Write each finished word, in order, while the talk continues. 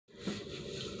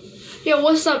Yo,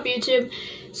 what's up, YouTube?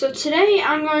 So today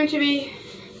I'm going to be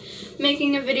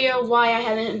making a video why I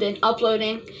haven't been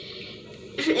uploading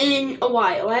in a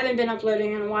while. I haven't been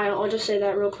uploading in a while. I'll just say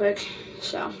that real quick.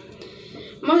 So,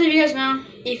 most of you guys know,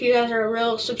 if you guys are a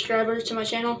real subscriber to my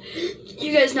channel,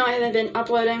 you guys know I haven't been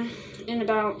uploading in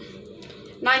about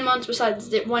 9 months besides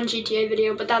the one GTA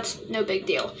video, but that's no big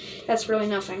deal. That's really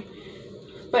nothing.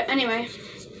 But anyway,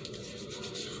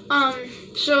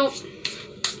 so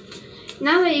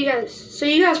now that you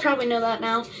guys probably know that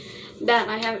now, that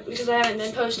I haven't, because I haven't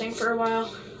been posting for a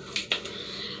while.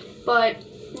 But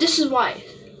this is why.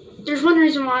 There's one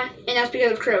reason why, and that's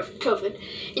because of COVID.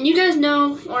 And you guys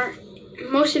know, or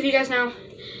most of you guys know,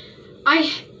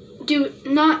 I do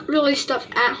not really stuff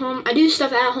at home. I do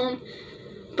stuff at home,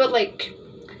 but like,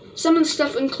 some of the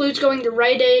stuff includes going to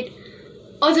Rite Aid,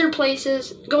 other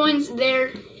places, going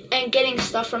there and getting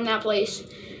stuff from that place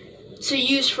to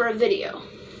use for a video.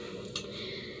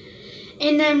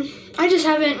 And then I just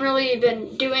haven't really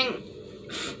been doing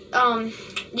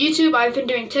YouTube. I've been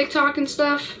doing TikTok and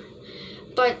stuff,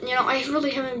 but you know, I really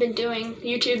haven't been doing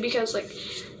YouTube because, like,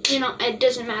 you know, it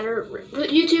doesn't matter.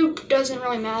 YouTube doesn't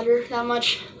really matter that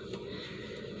much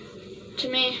to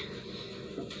me.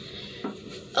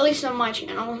 At least on my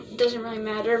channel, it doesn't really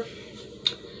matter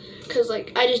because,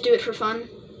 like, I just do it for fun,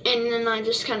 and then I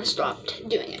just kind of stopped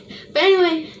doing it. But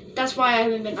anyway, that's why I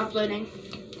haven't been uploading,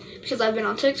 because I've been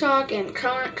on TikTok and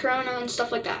Corona and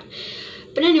stuff like that.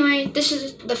 But anyway, this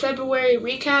is the February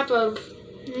recap of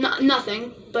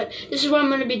nothing, but this is what I'm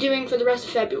going to be doing for the rest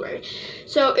of February.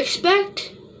 So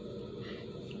expect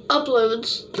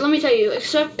uploads. Let me tell you,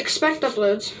 expect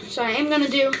uploads. So I am going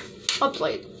to do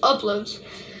uploads,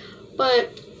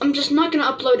 but I'm just not going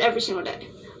to upload every single day.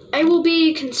 I will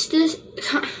be okay,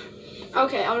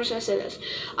 I'm just going to say this.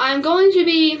 I'm going to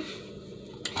be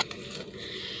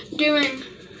doing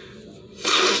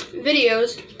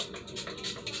videos,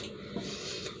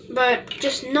 but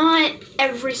just not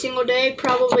every single day,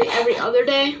 probably every other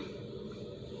day.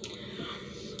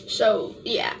 So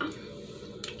yeah,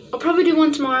 I'll probably do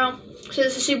one tomorrow because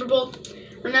it's the Super Bowl.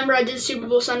 Remember, I did Super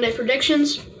Bowl Sunday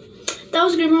predictions. That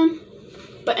was a good one.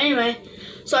 But anyway,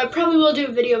 so I probably will do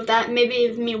a video of that, maybe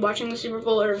of me watching the Super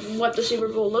Bowl or what the Super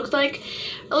Bowl looked like,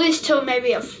 at least till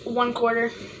maybe one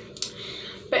quarter.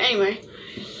 But anyway,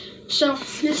 so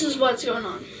this is what's going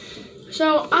on.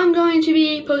 So I'm going to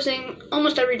be posting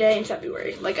almost every day in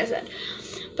February, like I said.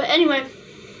 But anyway,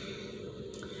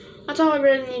 that's all I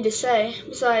really need to say.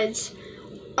 Besides,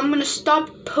 I'm going to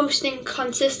stop posting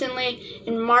consistently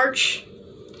in March.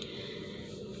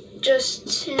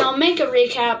 And I'll make a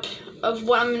recap of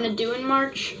what I'm going to do in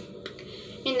March,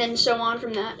 and then so on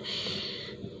from that.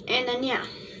 And then, yeah,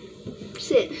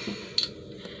 that's it.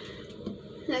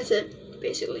 That's it,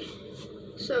 basically.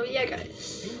 So, yeah,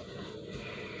 guys.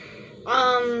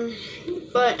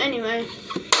 But anyway,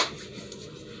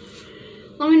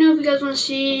 let me know if you guys want to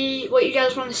see what you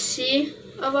guys want to see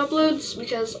of uploads,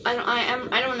 because I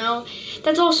don't know.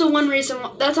 That's also one reason.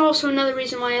 That's also another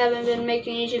reason why I haven't been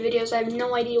making YouTube videos. I have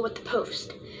no idea what to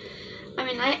post. I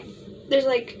mean, there's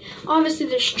like, obviously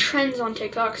there's trends on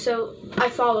TikTok, so I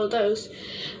follow those.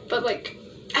 But like,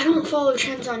 I don't follow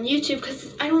trends on YouTube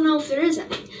because I don't know if there is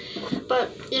any. But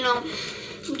you know,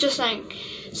 I'm just saying.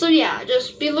 So yeah,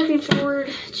 just be looking forward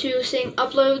to seeing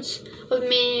uploads of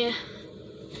me,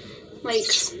 like,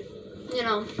 you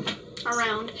know,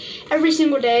 around every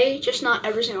single day, just not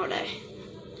every single day.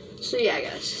 So yeah,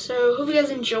 guys. So hope you guys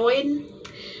enjoyed.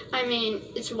 I mean,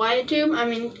 it's YTube. I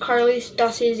mean,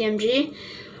 Carly.czmg.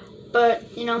 But,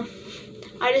 you know,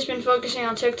 I just been focusing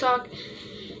on TikTok,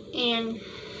 and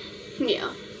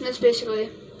yeah, that's basically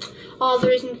all the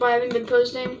reasons why I haven't been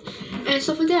posting and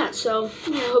stuff like that. So,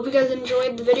 yeah, I hope you guys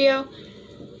enjoyed the video,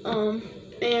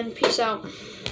 and peace out.